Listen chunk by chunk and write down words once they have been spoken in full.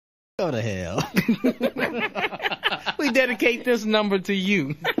Go to hell. We dedicate this number to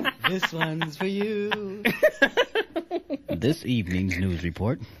you. This one's for you. This evening's news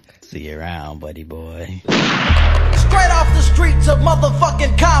report. See you around, buddy boy. Straight off the streets of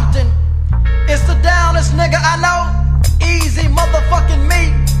motherfucking Compton. It's the downest nigga I know. Eazy motherfucking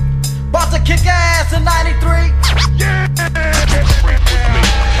me. About to kick ass in 93. Yeah.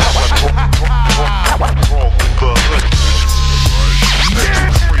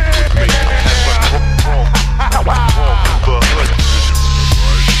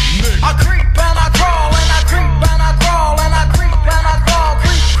 I creep and I crawl and I creep and I crawl and I creep and I crawl,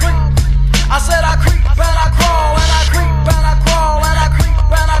 creep, creep. I said I creep and I crawl and I creep and I crawl and I creep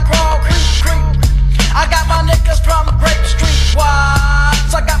and I crawl, creep, creep. I got my niggas from Grape Street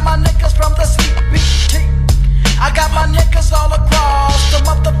Watts. I got my niggas from the CBT. I got my niggas all across the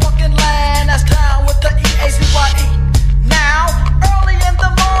motherfucking land that's down with the Eazy. Now, early in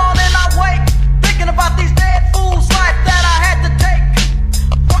the morning I wake, thinking about these dead fools' life that I had to take.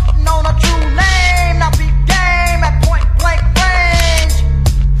 Fucking on a true name, now be game at point blank range.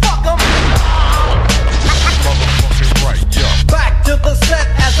 Fuck 'em. Motherfucking right, yo. Back to the set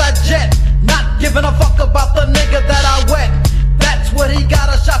as I jet, not giving a fuck about the nigga that I wet. That's what he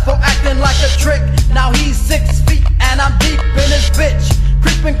got a shot for acting like a trick. Now he's 6 feet and I'm deep in his bitch.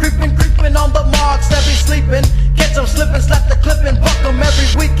 Creeping, creeping, creeping on the marks, every sleeping. Catch him slipping, slap the clip and buck him every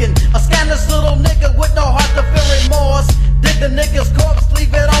weekend. A scandalous little nigga with no heart to feel remorse. Dig the nigga's corpse,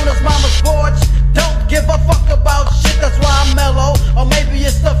 leave it on his mama's porch. Don't give a fuck about shit, that's why I'm mellow. Or maybe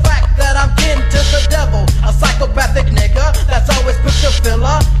it's the fact that I'm kin to the devil. A psychopathic nigga that's always picture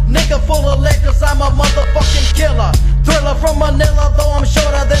filler. Nigga full of lead cause I'm a motherfucking killer. Thriller from Manila, though I'm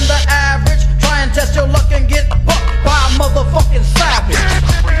shorter than